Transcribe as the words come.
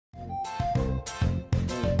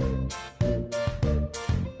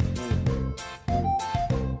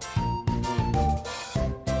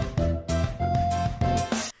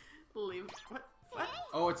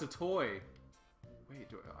it's a toy. Wait,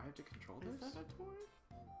 do I have to control this? Is that a toy?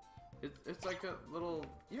 It's like a little,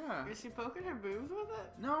 yeah. Is she poking her boobs with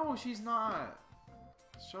it? No, she's not.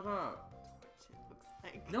 Shut up. She looks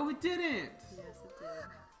like. No, it didn't. Yes, it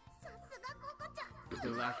did. The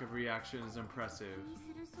lack of reaction is impressive.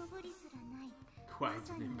 Quite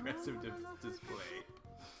an impressive display.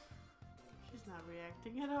 She's not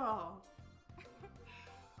reacting at all.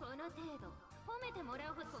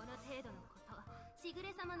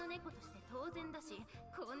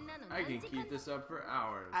 I can keep this up for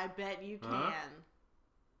hours. I bet you can.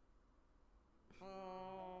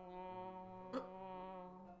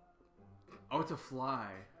 Oh, it's a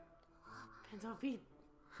fly. Depends on feet.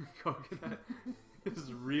 Coconut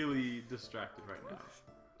is really distracted right now.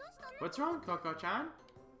 What's wrong, Coco-chan?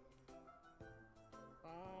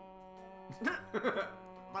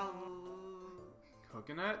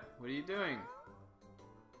 Coconut, what are you doing?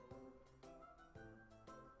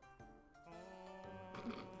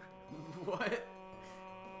 What?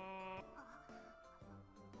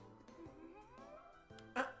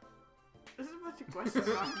 This is a bunch of question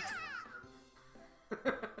marks.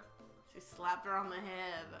 She slapped her on the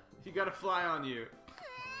head. You got a fly on you.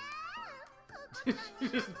 She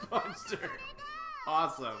just punched her.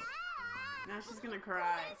 Awesome. Now she's gonna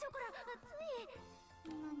cry.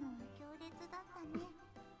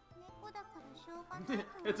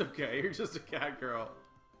 It's okay, you're just a cat girl.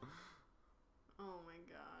 Oh my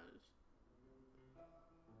gosh.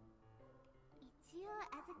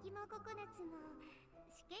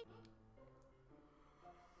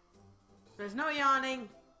 There's no yawning.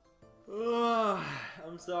 Ugh,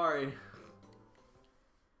 I'm sorry.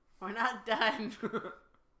 We're not done.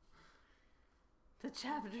 The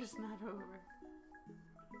chapter's not over.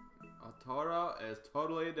 Otoro is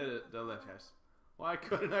totally delicious. Why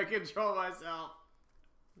couldn't I control myself?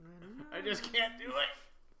 I just can't do it.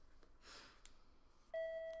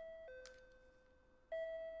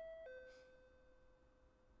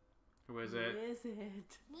 Who is it? Who is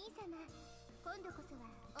it?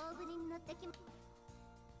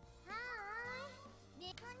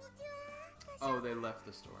 Oh, they left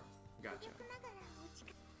the store. Gotcha.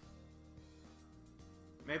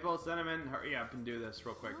 Maple, Cinnamon, hurry up and do this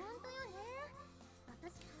real quick.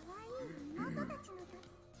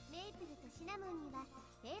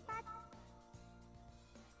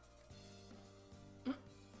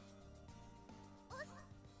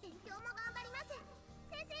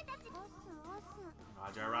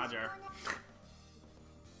 Roger, Roger.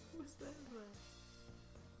 What's that?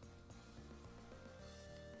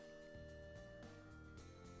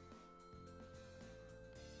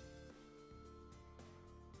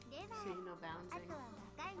 See, no bouncing.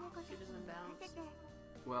 She doesn't bounce.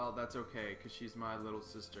 Well, that's okay, because she's my little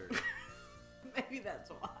sister. Maybe that's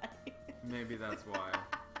why. Maybe that's why.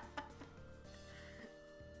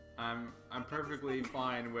 I'm perfectly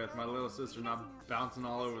fine with my little sister not bouncing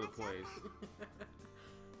all over the place.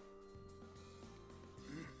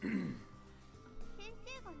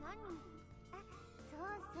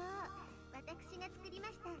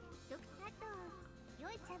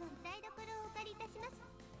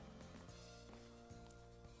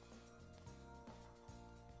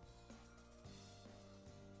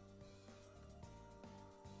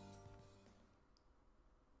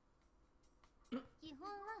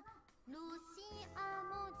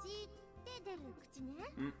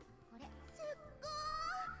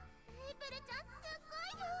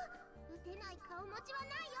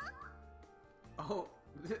 Oh,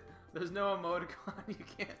 there's no emoticon you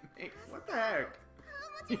can't make. What the heck?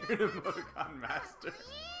 You're an emoticon master.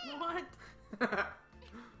 What?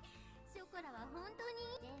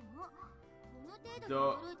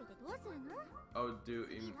 Do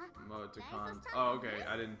emoticons. Oh, okay,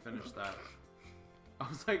 I didn't finish that. I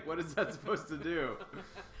was like, what is that supposed to do?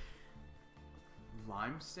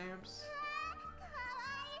 Lime stamps?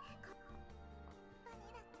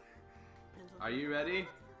 Are you ready?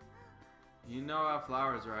 You know how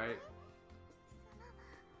flowers, right?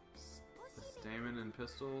 The stamen and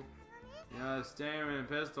pistil? Yeah, the stamen and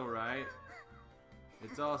pistil, right?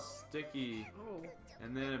 It's all sticky. Oh.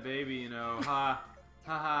 And then a baby, you know, ha,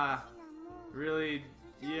 ha ha. Really,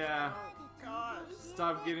 yeah. Oh gosh.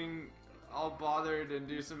 Stop getting all bothered and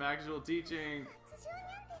do some actual teaching.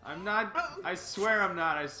 I'm not, I swear I'm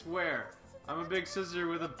not, I swear. I'm a big sister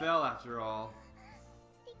with a bell after all.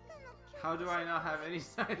 How do I not have any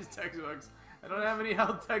science textbooks? I don't have any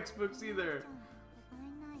health textbooks either.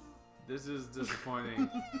 This is disappointing.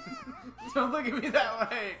 Don't look at me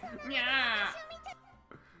that way! Yeah.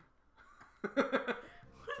 What's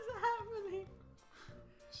happening?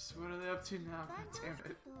 Just what are they up to now? God damn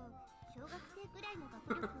it.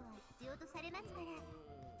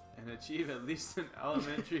 And achieve at least an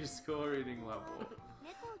elementary school reading level.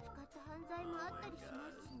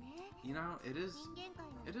 You know, it is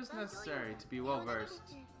necessary to be well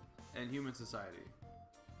versed in human society.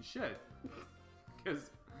 You should,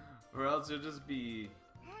 or else you'll just be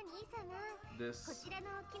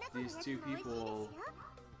these two people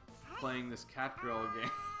playing this cat girl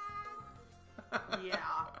game. Yeah.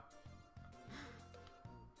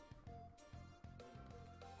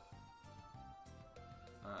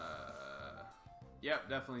 Yep,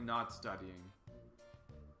 definitely not studying.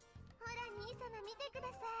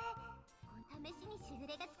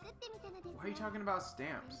 Why are you talking about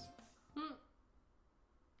stamps?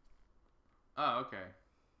 Oh, okay.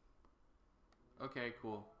 Okay,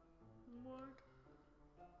 cool. What?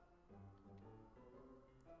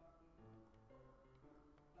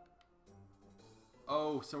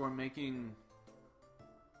 Oh, so we're making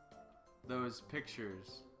those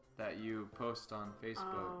pictures that you post on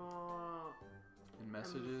Facebook in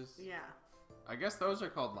messages. Yeah. I guess those are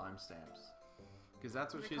called lime stamps. Because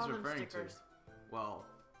that's what They she's call them referring to. stickers. Well,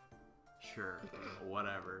 sure.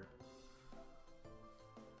 Whatever.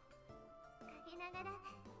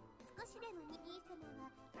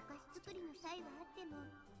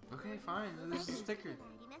 Okay, fine. There's a sticker.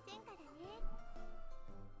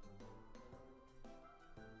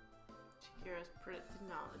 Shakira's pretty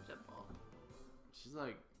knowledgeable. She's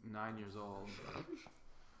like 9 years old.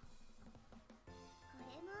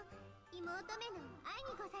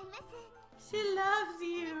 She loves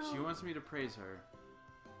you. She wants me to praise her.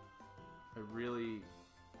 I really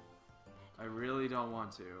don't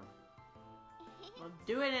want to. Well,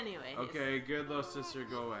 do it anyways. Okay, good little sister,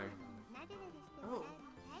 go away. Oh.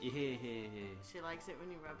 Yeah. She likes it when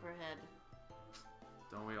you rub her head.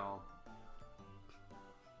 Don't we all?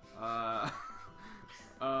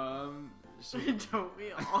 Don't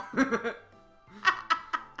we all? Oh my god.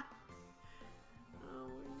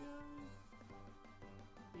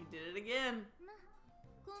 You did it again.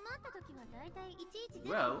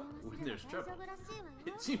 Well, when there's trouble,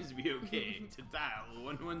 it seems to be okay to dial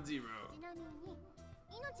 110.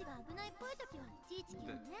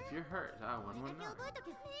 If you're hurt, dial 119.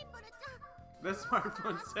 This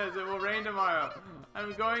smartphone says it will rain tomorrow.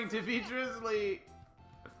 I'm going to be drizzly.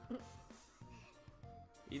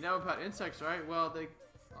 You know about insects, right? Well, they...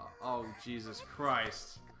 Oh, Jesus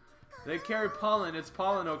Christ. They carry pollen. It's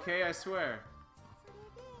pollen, okay? I swear.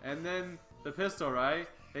 And then the pistol, right?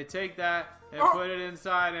 They take that and put it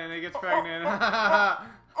inside and it gets pregnant.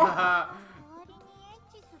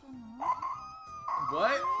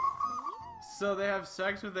 What? So they have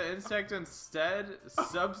sex with the insect instead?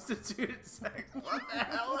 Substitute sex? What the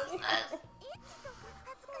hell is this?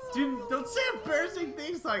 Dude, don't say embarrassing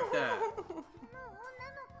things like that.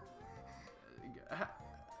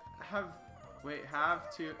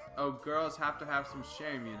 Oh, girls have to have some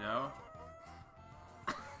shame, you know?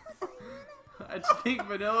 I just think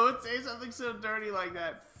Vanilla would say something so dirty like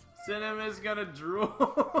that. Cinema's gonna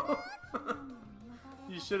drool.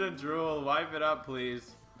 You shouldn't drool. Wipe it up,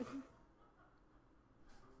 please.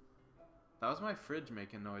 That was my fridge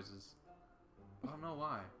making noises. I don't know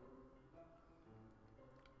why.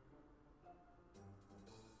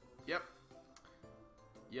 Yep.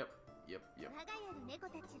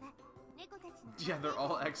 Yeah, they're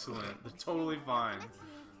all excellent. They're totally fine.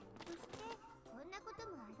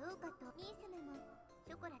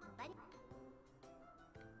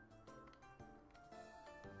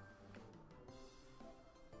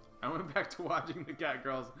 I went back to watching the Cat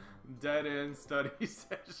Girls dead end study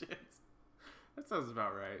sessions. That sounds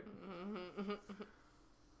about right.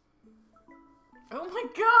 Oh my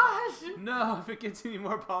gosh! No, if it gets any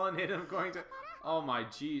more pollinated, I'm going to... Oh my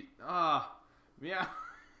gee. Yeah.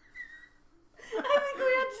 I think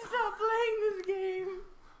we have to stop playing this game.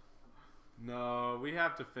 No, we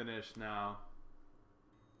have to finish now.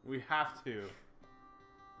 We have to.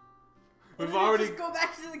 We've already... Just go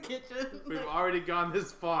back to the kitchen. We've already gone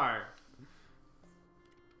this far.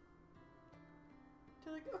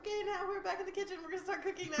 They're like, okay, now we're back in the kitchen. We're gonna start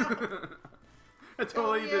cooking now. I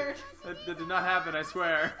totally did. That did not happen, I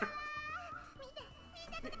swear.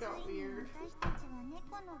 It got weird.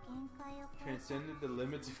 Transcended the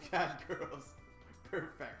limits of Cat Girls.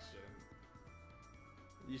 Perfection.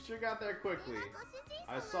 You sure got there quickly.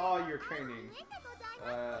 I saw your training.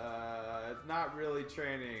 It's not really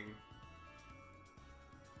training.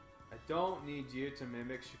 I don't need you to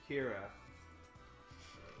mimic Shakira.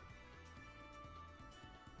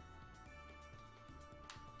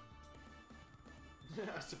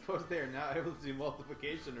 I suppose they are now able to do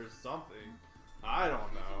multiplication or something. I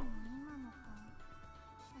don't know.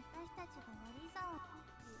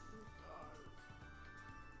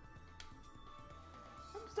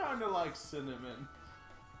 kinda like cinnamon.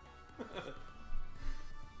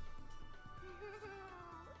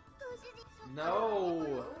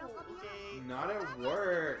 No! Okay. Not at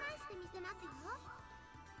work!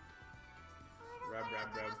 Rub,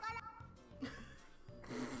 rub, rub.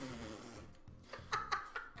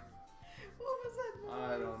 What was that noise?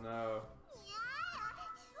 I don't know.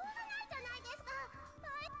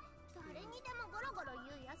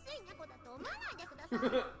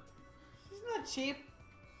 She's not cheap.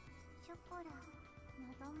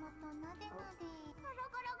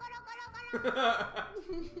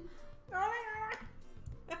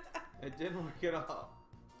 It didn't work at all.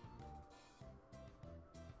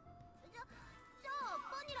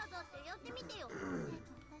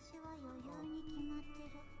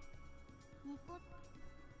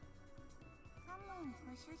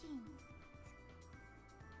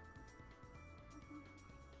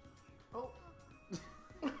 Oh.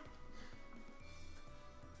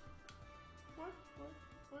 What?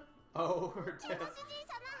 Oh, her tail.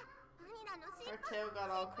 Her tail got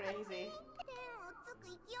all crazy.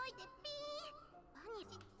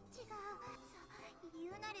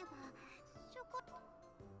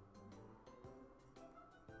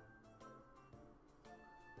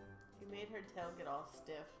 You made her tail get all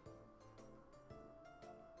stiff.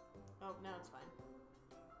 Oh, now it's fine.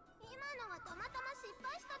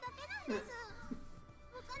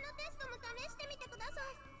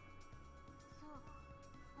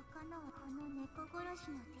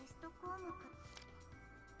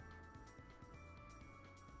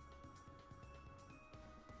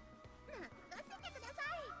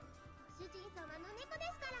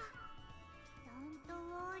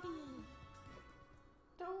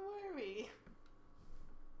 Don't worry.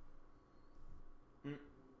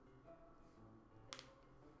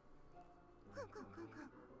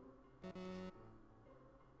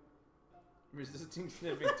 Resisting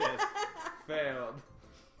sniffing test failed.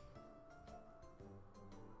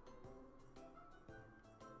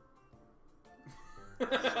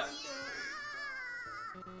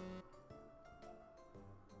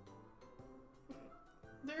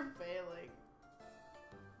 They're failing.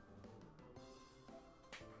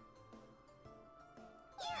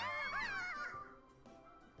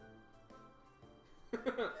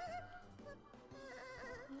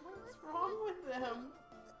 What's wrong with them?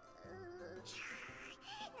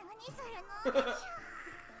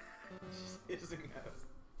 She's hissing at us.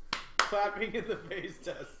 Clapping in the face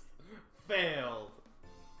test failed.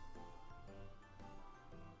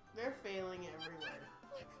 They're failing everywhere.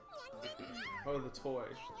 Oh, the toy.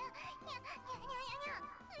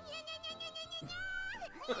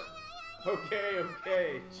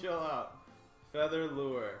 Okay, chill out. Feather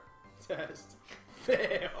lure test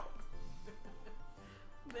failed.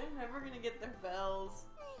 They're never gonna get their bells.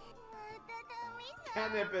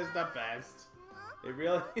 Catnip is the best. It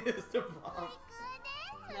really is the bomb.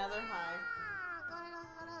 Now they're high.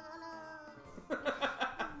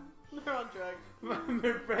 They're on drugs.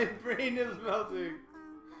 My brain is melting.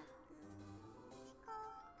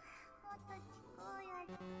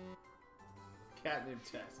 Catnip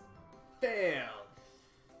test failed.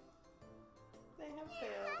 They have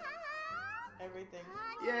failed everything.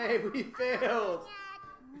 Yay, we failed.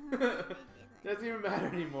 Doesn't even matter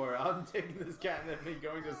anymore. I'm taking this catnip and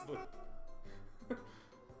going to sleep.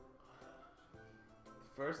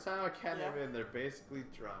 First time I catnip in, they're basically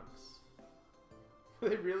drunks. Will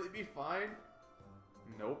they really be fine?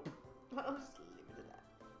 Nope. I'll just leave it at that.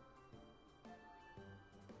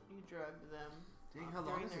 You drugged them. Dang, how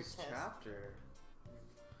long during is their this test. chapter?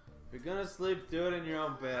 If you're gonna sleep, do it in your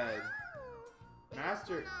own bed.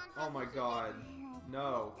 Master, oh my god.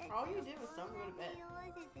 No. All you do is don't go to bed.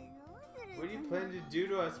 What do you plan to do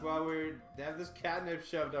to us while we have this catnip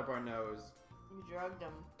shoved up our nose? You drugged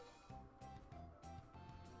them.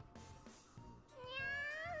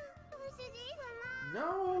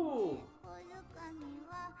 No!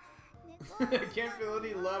 I can't feel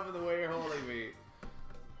any love in the way you're holding me.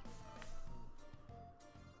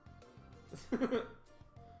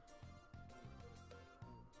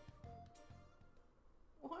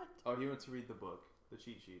 What? Oh, he went to read the book, the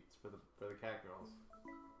cheat sheets for the cat girls.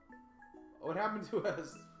 What happened to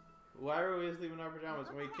us? Why were we asleep in our pajamas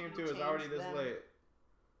when we came to? It was already this late.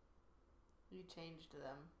 You changed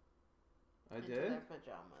them. I into did? their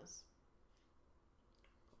pajamas.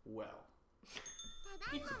 Well,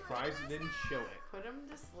 surprised you didn't show it. Put them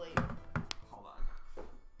to sleep. Hold on.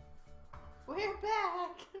 We're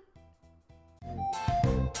back.